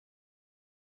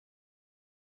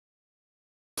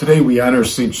Today we honor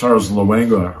St. Charles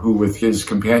Lwanga, who with his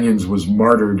companions was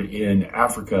martyred in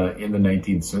Africa in the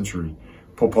 19th century.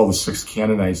 Pope Paul VI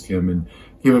canonized him and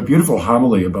gave a beautiful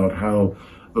homily about how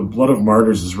the blood of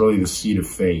martyrs is really the seed of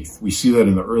faith. We see that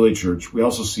in the early church. We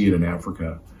also see it in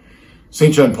Africa.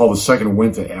 St. John Paul II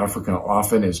went to Africa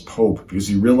often as Pope because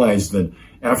he realized that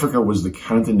Africa was the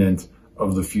continent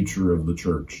of the future of the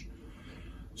church.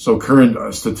 So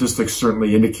current statistics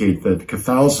certainly indicate that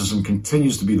Catholicism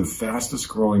continues to be the fastest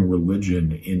growing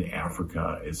religion in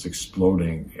Africa. It's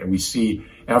exploding. And we see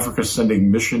Africa sending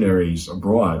missionaries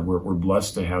abroad. We're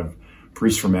blessed to have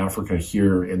priests from Africa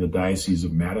here in the Diocese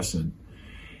of Madison.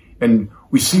 And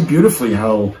we see beautifully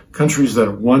how countries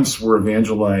that once were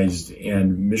evangelized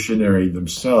and missionary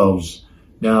themselves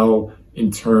now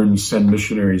in turn send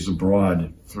missionaries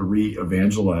abroad to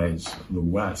re-evangelize the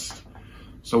West.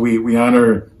 So we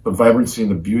honor the vibrancy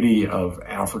and the beauty of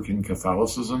African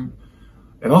Catholicism,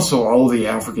 and also all of the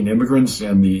African immigrants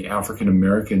and the African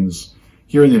Americans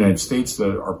here in the United States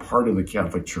that are part of the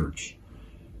Catholic Church.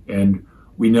 And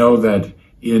we know that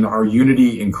in our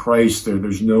unity in Christ,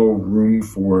 there's no room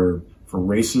for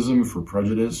racism, for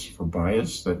prejudice, for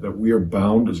bias, that we are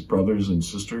bound as brothers and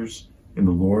sisters in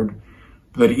the Lord,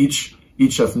 that each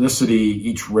ethnicity,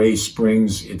 each race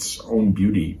brings its own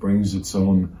beauty, brings its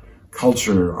own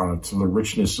culture to the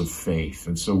richness of faith.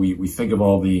 And so we think of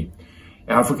all the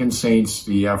African saints,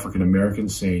 the African American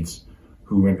saints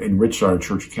who enrich our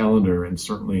church calendar and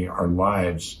certainly our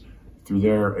lives through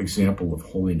their example of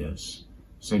holiness.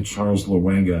 St. Charles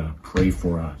Lwanga, pray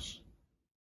for us.